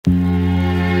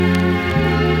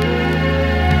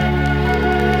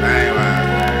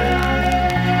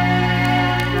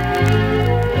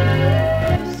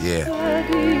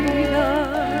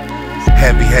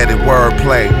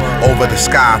wordplay, over the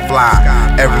sky fly.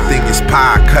 Everything is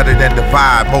pie, cut it and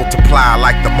divide, multiply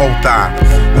like the multi.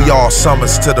 We all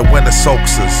summers to the winter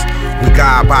soaks us. We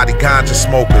God-body ganja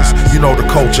smokers. You know the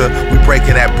culture, we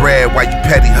breaking that bread while you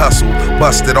petty hustle.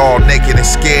 Busted all naked and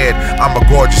scared, I'm a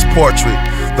gorgeous portrait.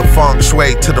 The feng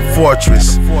shui to the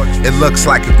fortress. It looks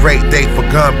like a great day for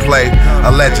gunplay.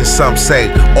 A legend some say,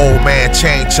 old man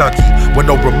chain chunky, with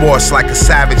no remorse like a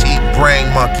savage eating brain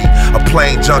monkey. A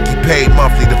plain junkie paid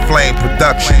monthly to Flame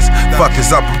Productions. Fuck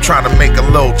is up, I'm trying to make a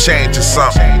little change or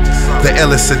something. The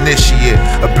illest initiate,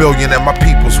 a billion and my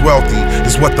people's wealthy,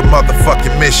 is what the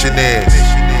motherfucking mission is.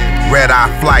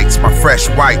 Red-eye flights, my fresh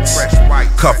whites,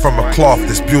 cut from a cloth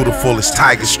that's beautiful as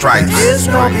tiger stripes. There is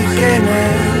no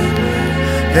beginning,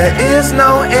 there is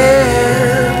no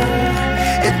end.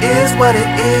 It is what it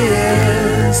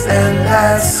is, and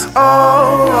that's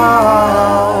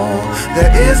all.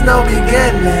 There is no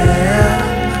beginning,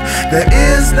 there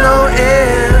is no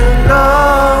end.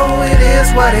 No, it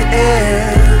is what it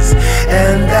is,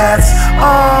 and that's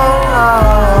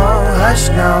all. Hush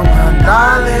now, my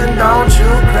darling, don't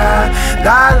you cry.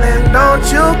 Darling, don't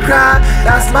you cry.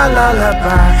 That's my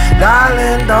lullaby.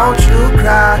 Darling, don't you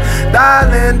cry.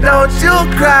 Darling, don't you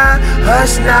cry.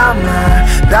 Hush now, my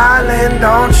darling,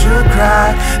 don't you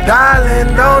cry.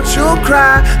 Darling, don't you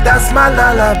cry. That's my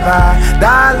lullaby.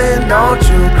 Darling, don't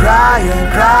you cry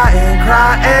and cry and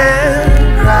cry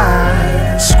and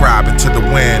cry. Scribing to the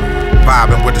wind,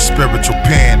 vibing with a spiritual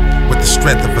pen, with the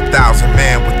strength of 1,000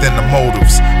 men within the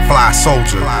motives. Fly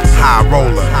soldier, high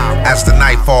roller. As the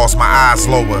night falls, my eyes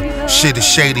lower. Shit is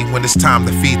shady when it's time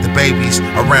to feed the babies.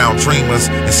 Around dreamers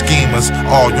and schemers,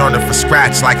 all yearning for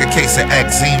scratch like a case of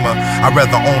eczema. I'd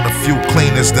rather own a few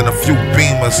cleaners than a few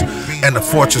beamers. And a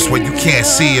fortress where you can't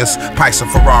see us. Pikes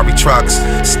and Ferrari trucks,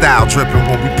 style dripping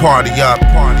when we party up.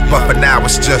 But for now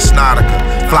it's just Nautica.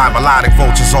 Fly melodic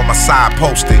vultures on my side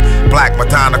posted. Black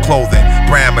Madonna clothing,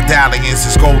 brand medallions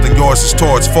is golden. Yours is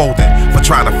towards folding. For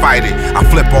trying to fight it, I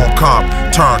flip on comp,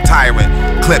 turn tyrant.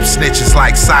 Clip snitches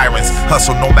like sirens.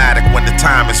 Hustle nomadic when the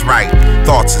time is right.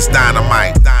 Thoughts is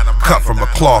dynamite. Cut from a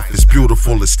cloth as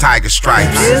beautiful as tiger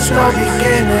stripes. There is no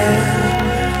beginning,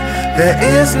 there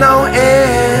is no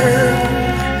end.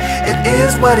 It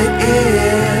is what it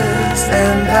is,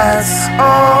 and that's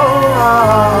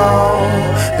all.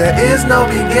 There is no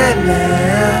beginning,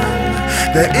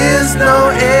 there is no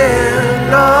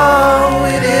end. No,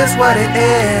 it is what it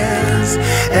is,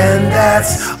 and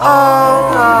that's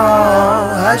all.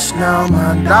 Hush now,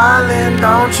 my darling,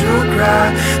 don't you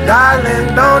cry.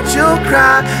 Darling, don't you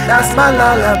cry. That's my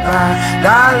lullaby.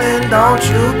 Darling, don't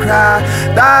you cry.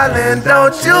 Darling,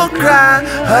 don't you cry.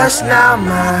 Hush now,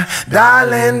 my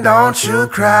darling, don't you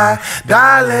cry.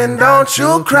 Darling, don't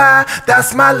you cry.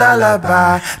 That's my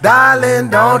lullaby. Darling,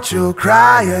 don't you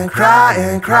cry and cry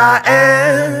and cry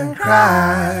and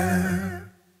cry.